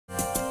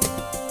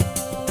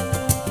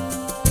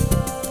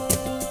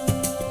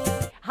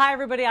Hi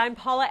everybody, I'm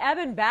Paula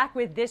Eben, back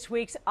with this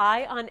week's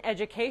Eye on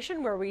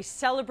Education, where we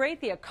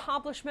celebrate the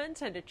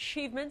accomplishments and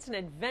achievements and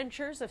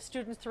adventures of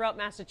students throughout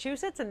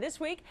Massachusetts. And this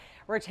week,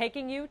 we're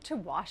taking you to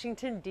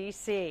Washington,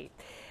 D.C.,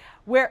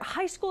 where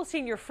high school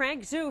senior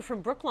Frank Zhu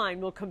from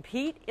Brookline will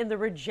compete in the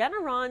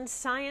Regeneron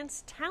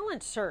Science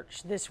Talent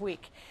Search this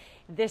week.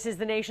 This is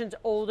the nation's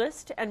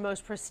oldest and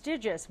most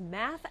prestigious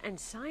math and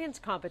science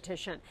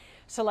competition,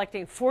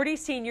 selecting 40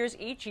 seniors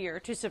each year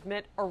to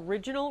submit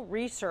original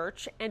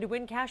research and to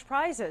win cash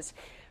prizes.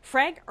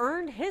 Frank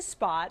earned his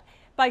spot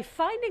by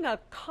finding a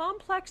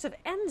complex of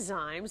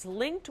enzymes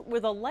linked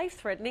with a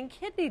life-threatening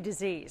kidney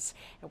disease.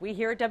 And we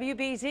here at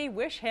WBZ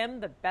wish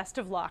him the best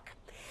of luck.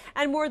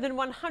 And more than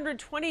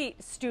 120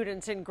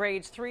 students in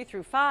grades 3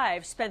 through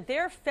 5 spent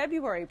their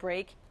February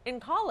break in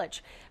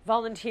college.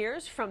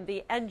 Volunteers from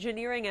the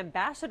Engineering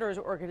Ambassadors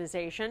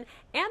Organization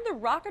and the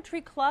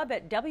Rocketry Club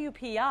at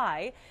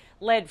WPI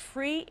led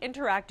free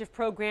interactive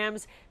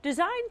programs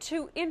designed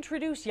to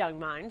introduce young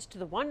minds to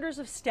the wonders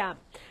of STEM.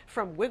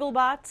 From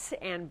wigglebots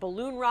and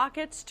balloon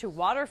rockets to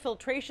water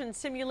filtration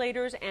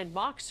simulators and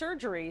mock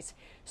surgeries,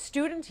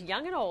 students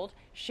young and old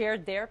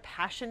shared their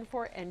passion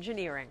for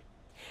engineering.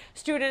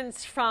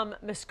 Students from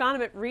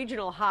Masconomet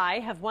Regional High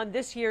have won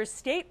this year's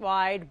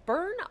statewide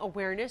Burn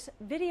Awareness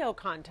Video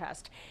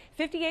Contest.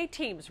 58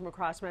 teams from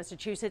across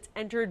Massachusetts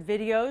entered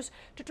videos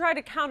to try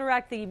to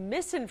counteract the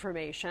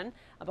misinformation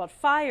about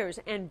fires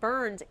and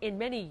burns in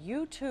many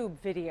YouTube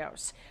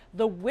videos.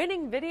 The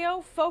winning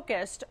video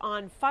focused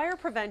on fire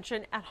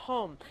prevention at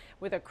home,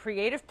 with a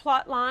creative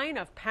plot line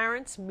of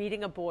parents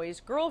meeting a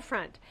boy's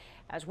girlfriend.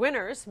 As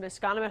winners,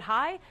 Masconomet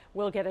High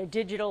will get a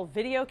digital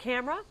video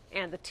camera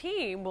and the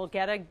team will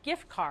get a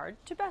gift card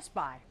to Best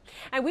Buy.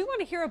 And we want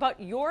to hear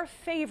about your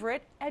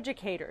favorite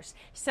educators.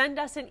 Send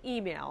us an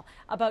email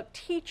about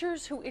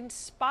teachers who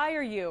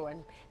inspire you,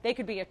 and they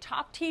could be a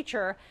top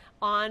teacher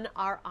on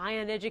our Eye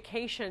on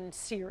Education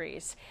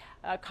series.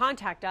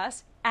 Contact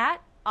us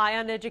at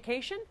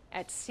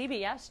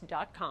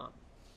eyeoneducation@cbs.com.